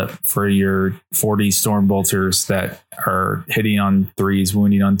matchup for your 40 Storm Bolters that are hitting on 3s,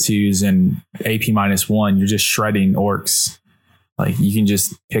 wounding on 2s, and AP -1. You're just shredding Orcs. Like you can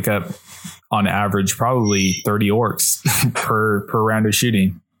just pick up on average probably 30 Orcs per round of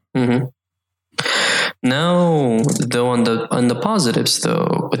shooting. Mm-hmm. Now, though, on the positives,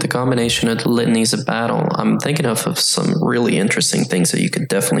 though, with the combination of the litanies of battle, I'm thinking of some really interesting things that you could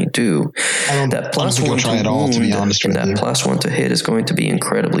definitely do. That +1 to wound and that +1 to hit is going to be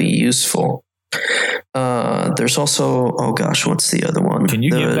incredibly useful. There's also, oh gosh, what's the other one? Can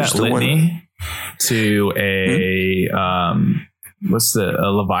you give that litany to a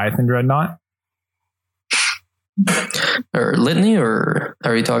a Leviathan Dreadnought? Or litany, or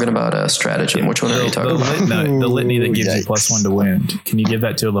are you talking about a stratagem? Which one are you talking about? The litany that gives you +1 to wound. Can you give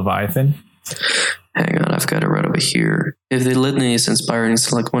that to a Leviathan? Hang on, I've got it right over here. If the litany is inspiring,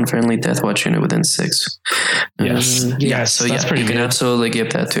 select one friendly Deathwatch unit within 6. Yes. So yeah, you can absolutely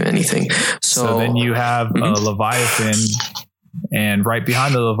give that to anything. So then you have a Leviathan, and right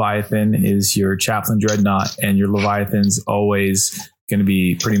behind the Leviathan is your Chaplain Dreadnought, and your Leviathan's always going to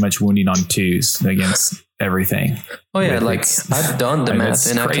be pretty much wounding on 2s against everything. Oh yeah, like I've done the math,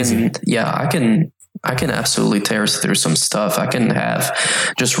 and I can absolutely tear through some stuff. I can have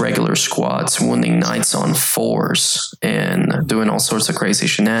just regular squads wounding knights on 4s and doing all sorts of crazy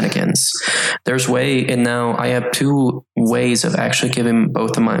shenanigans. And now I have 2 ways of actually giving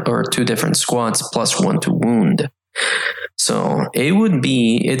both of or 2 different squads +1 to wound. So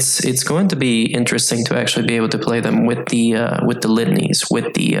it's going to be interesting to actually be able to play them with the litanies,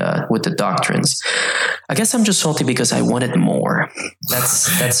 with the doctrines. I guess I'm just salty because I wanted more.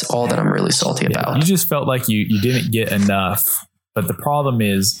 That's all that I'm really salty about. You just felt like you didn't get enough But the problem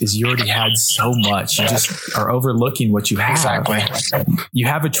is you already had so much. You just are overlooking what you have. Exactly. You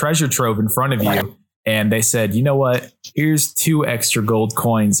have a treasure trove in front of you, and they said, you know what? Here's 2 extra gold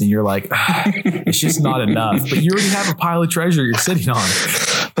coins. And you're like, it's just not enough. But you already have a pile of treasure you're sitting on.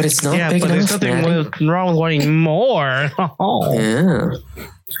 But it's not big but enough. there's nothing wrong with wanting more. Oh. Yeah.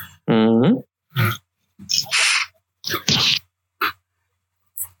 Mm-hmm.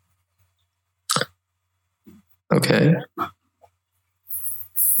 Okay.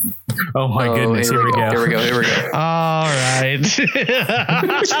 Oh my goodness. Here we go. Here we go. All right.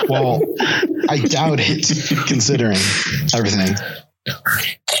 Well, I doubt it, considering everything.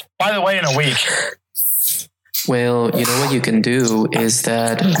 By the way, in a week. Well, you know what you can do is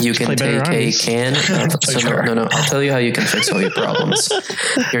that you can take a can of... No. I'll tell you how you can fix all your problems.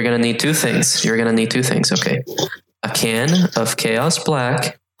 You're going to need 2 things. Okay. A can of Chaos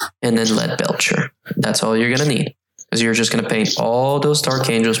Black and then Lead Belcher. That's all you're going to need. Because you're just going to paint all those Dark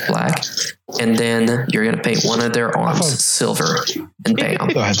Angels black, and then you're going to paint one of their arms silver, and bam.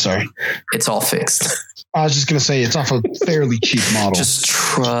 Go ahead, sorry. It's all fixed. I was just going to say it's off a fairly cheap model. Just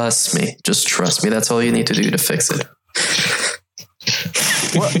trust me. That's all you need to do to fix it.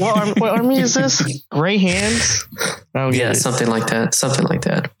 What army is this? Gray Hands? I don't get it. Something like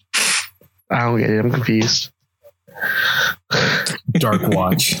that. I don't get it. I'm confused. Dark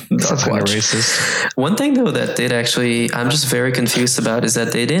Watch. That's kind of racist. One thing though that did actually, I'm just very confused about, is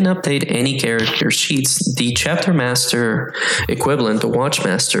that they didn't update any character sheets. The Chapter Master equivalent, the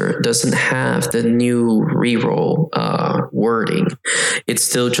Watchmaster, doesn't have the new reroll wording. It's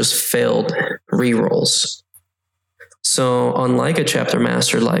still just failed rerolls. So unlike a Chapter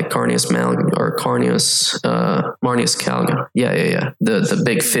Master like Marnius Calga, the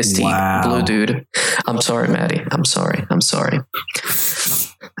big fisty blue dude. I'm sorry, Maddie. I'm sorry.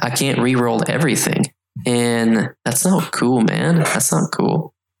 I can't reroll everything, and that's not cool, man. That's not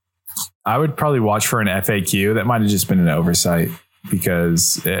cool. I would probably watch for an FAQ. That might have just been an oversight,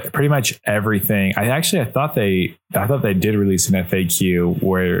 because pretty much everything. I thought they did release an FAQ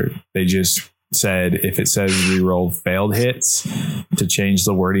where they just said if it says reroll failed hits, to change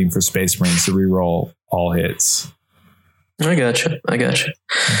the wording for Space Marines to reroll all hits. I gotcha.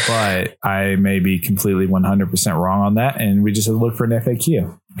 But I may be completely 100% wrong on that, and we just have to look for an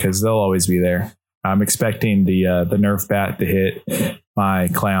FAQ, because they'll always be there. I'm expecting the Nerf bat to hit my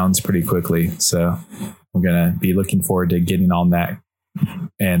clowns pretty quickly, so I'm gonna be looking forward to getting on that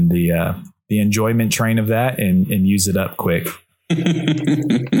and the enjoyment train of that and use it up quick.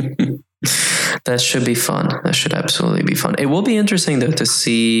 That should be fun. That should absolutely be fun. It will be interesting though to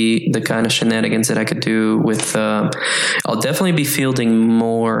see the kind of shenanigans that I could do with. I'll definitely be fielding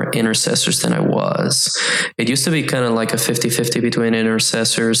more intercessors than I was. It used to be kind of like a 50-50 between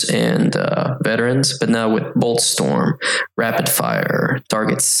intercessors and veterans, but now with Bolt Storm, Rapid Fire,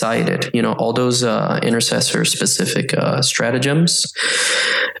 Target Sighted, all those intercessor specific stratagems.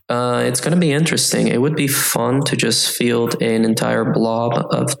 It's going to be interesting. It would be fun to just field an entire blob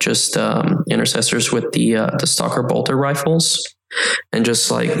of just intercessors with the Stalker Bolter rifles, and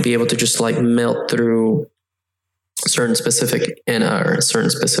just like be able to just like melt through certain specific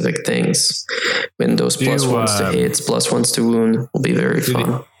things. When those +1s to hits, +1s to wound will be very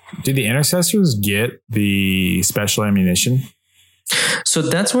fun. Do the intercessors get the special ammunition? So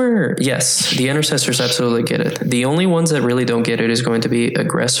that's where, yes, the intercessors absolutely get it. The only ones that really don't get it is going to be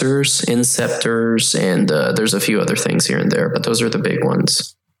aggressors, inceptors, and there's a few other things here and there, but those are the big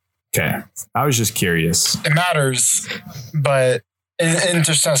ones. Okay. I was just curious. It matters, but in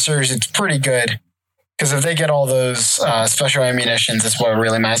intercessors, it's pretty good. Because if they get all those special ammunitions, that's what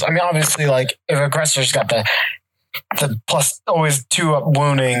really matters. I mean, obviously, like, if aggressors got the plus always 2 up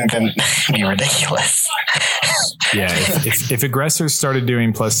wounding, then it'd be ridiculous. Yeah, if aggressors started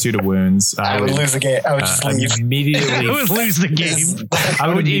doing +2 to wounds, I would lose the game. I would just leave. Immediately. I would lose the game.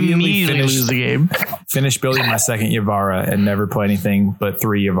 I would immediately lose the game. Finish building my second Yavara and never play anything but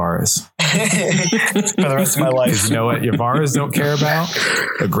 3 Yavaras. For the rest of my life. Because you know what Yavaras don't care about?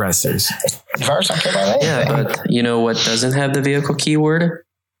 Aggressors. Yavaras don't care about anything. Yeah, but you know what doesn't have the vehicle keyword?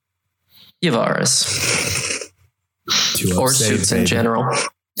 Yavaras. Or suits in general.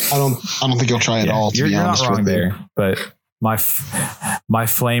 I don't think you'll try at all. To be honest, you're not wrong there, but my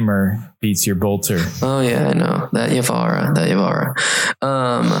flamer beats your bolter. Oh yeah, I know that Yavara.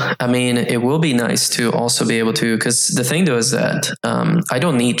 I mean, it will be nice to also be able to, because the thing though is that I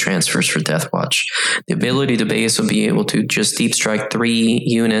don't need transfers for Deathwatch. The ability to base will be able to just deep strike 3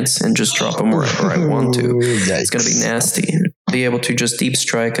 units and just drop them wherever I want to. It's going to be nasty. Be able to just deep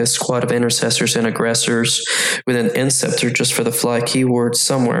strike a squad of intercessors and aggressors with an inceptor just for the fly keyword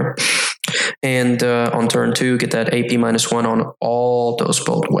somewhere. And on turn 2, get that AP -1 on all those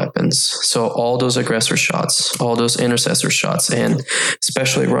bolt weapons. So all those aggressor shots, all those intercessor shots, and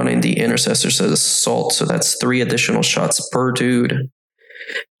especially running the intercessors as assault. So that's 3 additional shots per dude.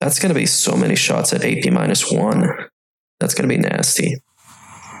 That's going to be so many shots at AP -1. That's going to be nasty.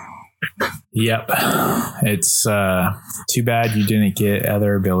 Yep. It's too bad you didn't get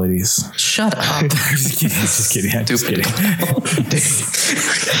other abilities. Shut up. Just kidding. I'm just kidding.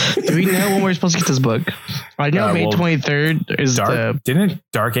 Do we know when we're supposed to get this book? I know May 23rd is Didn't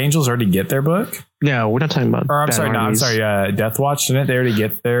Dark Angels already get their book? No, we're not talking about. Or I'm sorry. Death Watch, didn't they already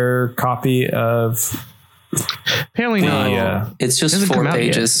get their copy of? Apparently not. It's just 4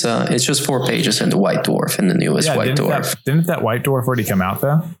 pages. It's just 4 pages in the White Dwarf, in the newest White Dwarf. Didn't that White Dwarf already come out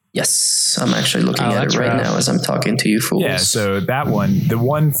though? Yes, I'm actually looking at it right now as I'm talking to you fools. Yeah, so that one, the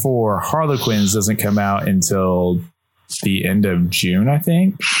one for Harlequins doesn't come out until the end of June, I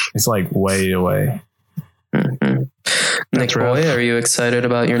think. It's like way away. Mm-hmm. Nick Boy, are you excited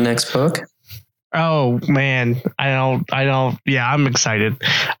about your next book? Oh man, I don't. Yeah, I'm excited.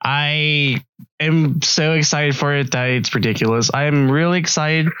 I am so excited for it that it's ridiculous. I am really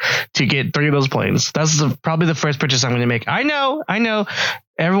excited to get 3 of those planes. That's probably the first purchase I'm going to make. I know.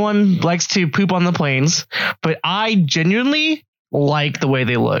 Everyone likes to poop on the planes, but I genuinely like the way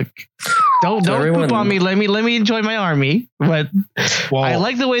they look. Don't poop on me. Let me enjoy my army. But I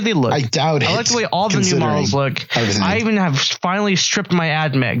like the way they look. I doubt it. I like the way all the new models look. Everything. I even have finally stripped my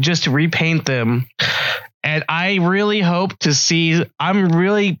AdMech just to repaint them. And I really hope to see. I'm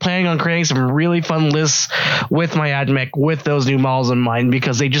really planning on creating some really fun lists with my AdMech with those new models in mind,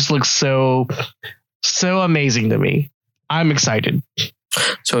 because they just look so amazing to me. I'm excited.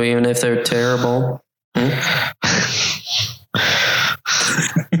 So even if they're terrible.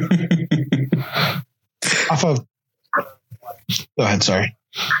 Off of. Go ahead. Sorry.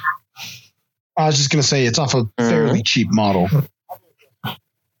 I was just going to say it's off a fairly cheap model.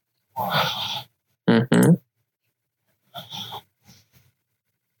 Mm-hmm.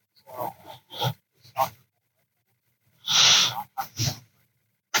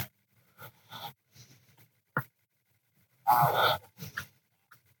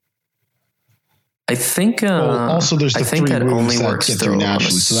 I think. Also, there's the 3 that wounds only that works get through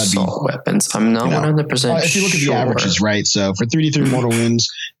naturally, so that'd be weapons. I'm not 100% sure. If you look at the averages, right? So for 3d3 mortal wounds,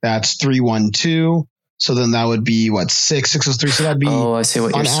 that's 312. So then that would be 603. So that'd be I see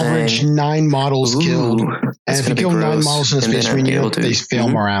what you're saying. On average, 9 models killed. And if you kill 9 models in a Space Marine unit, they fail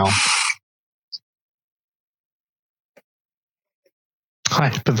morale.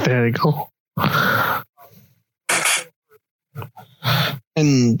 Hypothetical.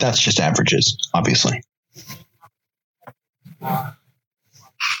 And that's just averages, obviously.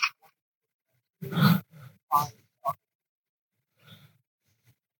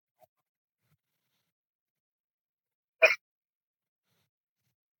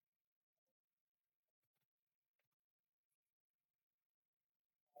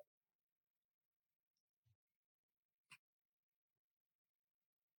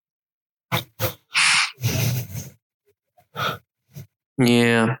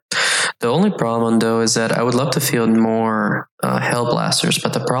 Yeah. The only problem, though, is that I would love to field more Hellblasters,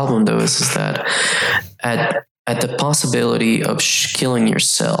 but the problem, though, is that at the possibility of killing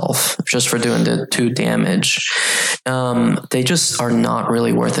yourself just for doing the 2 damage, they just are not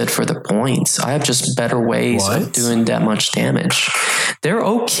really worth it for the points. I have just better ways of doing that much damage. They're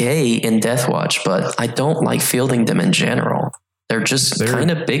okay in Deathwatch, but I don't like fielding them in general. They're just kind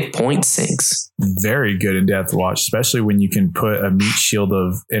of big point sinks. Very good in Death Watch, especially when you can put a meat shield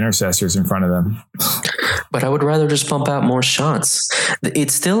of intercessors in front of them. But I would rather just pump out more shots.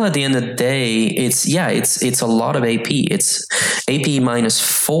 It's still, at the end of the day, it's a lot of AP. It's AP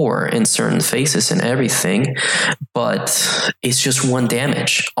 -4 in certain phases and everything, but it's just 1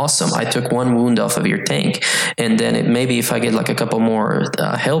 damage. Awesome. I took 1 wound off of your tank, and then maybe if I get like a couple more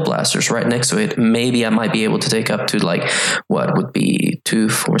Hellblasters right next to it, maybe I might be able to take up to what would be 2,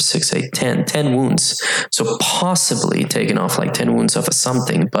 4, 6, 8, 10 wounds. So possibly taking off 10 wounds off of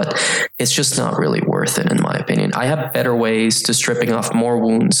something, but it's just not really worth it, in my opinion. I have better ways to stripping off more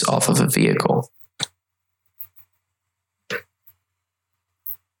wounds off of a vehicle.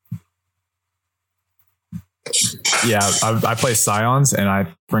 Yeah, I play Scions and I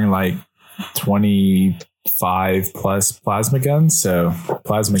bring 25 plus plasma guns. So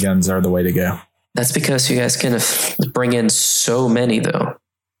plasma guns are the way to go. That's because you guys can bring in so many, though.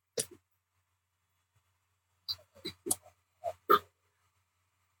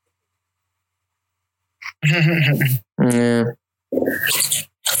 Yeah.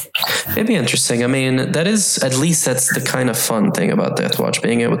 It'd be interesting. I mean, that's the kind of fun thing about Deathwatch,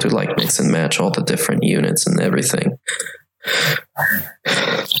 being able to like mix and match all the different units and everything.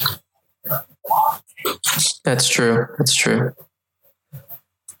 That's true.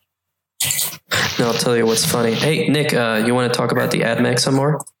 Now I'll tell you what's funny. Hey, Nick, you want to talk about the AdMech some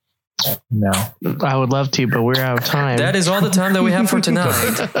more? No. I would love to, but we're out of time. That is all the time that we have for tonight.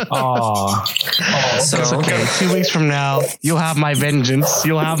 Aw. So It's okay. 2 weeks from now, you'll have my vengeance.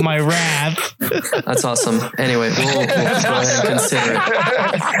 You'll have my wrath. That's awesome. Anyway, we'll go ahead and consider it.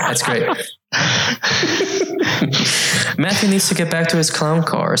 That's great. Matthew needs to get back to his clown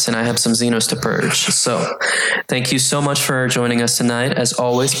cars, and I have some Xenos to purge. So, thank you so much for joining us tonight. As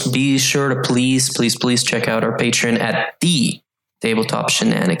always, be sure to please check out our Patreon at the Tabletop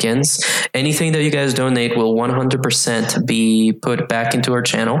Shenanigans. Anything that you guys donate will 100% be put back into our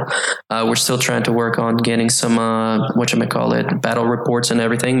channel. We're still trying to work on getting some battle reports and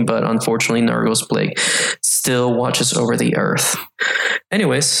everything, but unfortunately Nurgle's Plague still watches over the earth.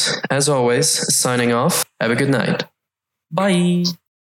 Anyways, as always, signing off. Have a good night. Bye.